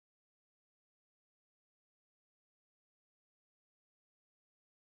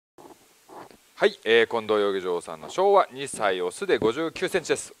はい、近藤養魚場さんの昭和2歳オスで59センチ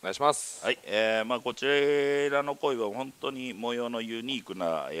です。お願いします。はい、こちらの鯉は本当に模様のユニーク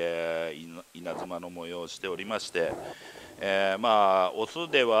な、稲妻の模様をしておりまして、オ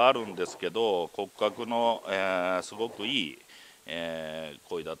スではあるんですけど骨格の、すごくいい、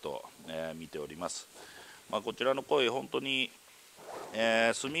鯉だと、見ております。こちらの鯉本当に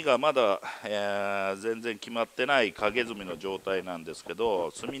墨がまだ、全然決まってない影墨の状態なんですけど、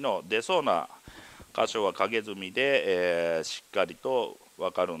墨の出そうな箇所は影墨で、しっかりと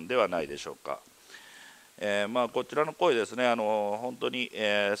分かるんではないでしょうか。こちらの鯉ですね、本当に、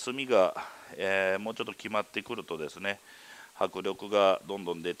墨が、もうちょっと決まってくるとですね、迫力がどん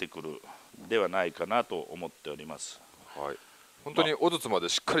どん出てくるではないかなと思っております。はい、本当におずつまで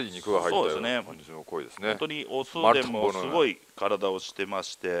しっかり肉が入ったような感じの鯉ですね。本当にオスでもすごい体をしてま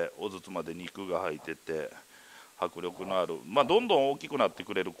して、おずつまで肉が入ってて迫力のある、どんどん大きくなって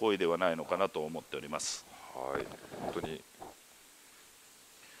くれる鯉ではないのかなと思っております。はい、本当に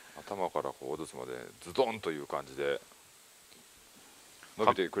頭からこうおずつまでズドンという感じで伸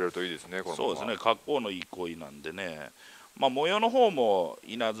びてくれるといいですね。このそうですね、格好のいい鯉なんでね、模様の方も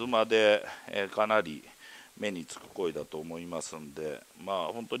稲妻で、かなり目につく鯉だと思いますんで、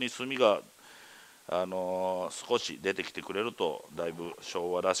本当に墨が少し出てきてくれるとだいぶ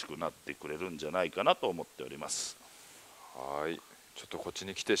昭和らしくなってくれるんじゃないかなと思っております。はい、ちょっとこっち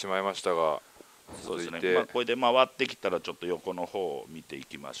に来てしまいましたが、そうですね、これで回ってきたらちょっと横の方を見てい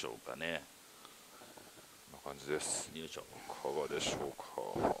きましょうかね。こんな感じです。よいしょ。いかがでしょうか。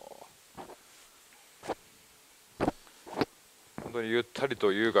本当にゆったり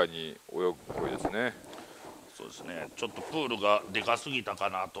と優雅に泳ぐ鯉ですね。そうですね、ちょっとプールがでかすぎたか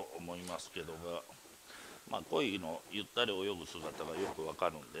なと思いますけどが、鯉のゆったり泳ぐ姿がよくわか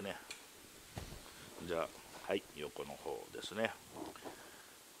るんでね。じゃあ、はい、横の方ですね。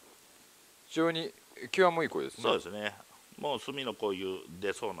非常に際もいい鯉ですね。そうですね、もう墨のこういう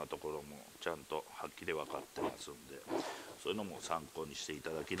出そうなところもちゃんとはっきり分かってますんで、そういうのも参考にしてい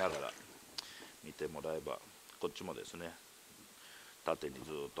ただきながら見てもらえば、こっちもですね縦に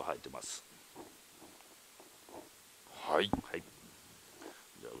ずっと生えてます。はい、はい、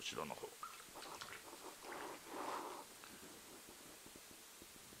じゃあ後ろの方。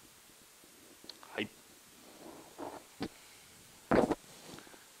はい、い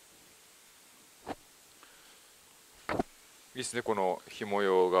いですね、このひ模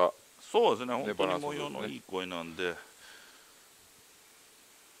様が。そうですね、本当に模様のいい鯉なんで、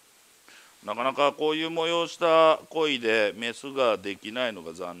なかなかこういう模様した鯉でメスができないの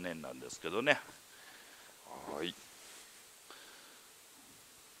が残念なんですけどね。はい、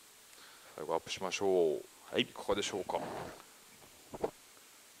最後アップしましょう。はい、いかがでしょうか。こんな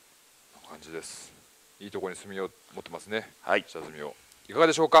感じです。いいところに墨を持ってますね。はい、下墨をいかが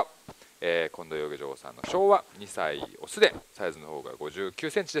でしょうか。近藤養魚場さんの昭和2歳オスでサイズの方が59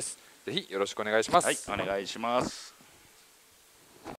センチです。ぜひよろしくお願いします。はい、お願いします。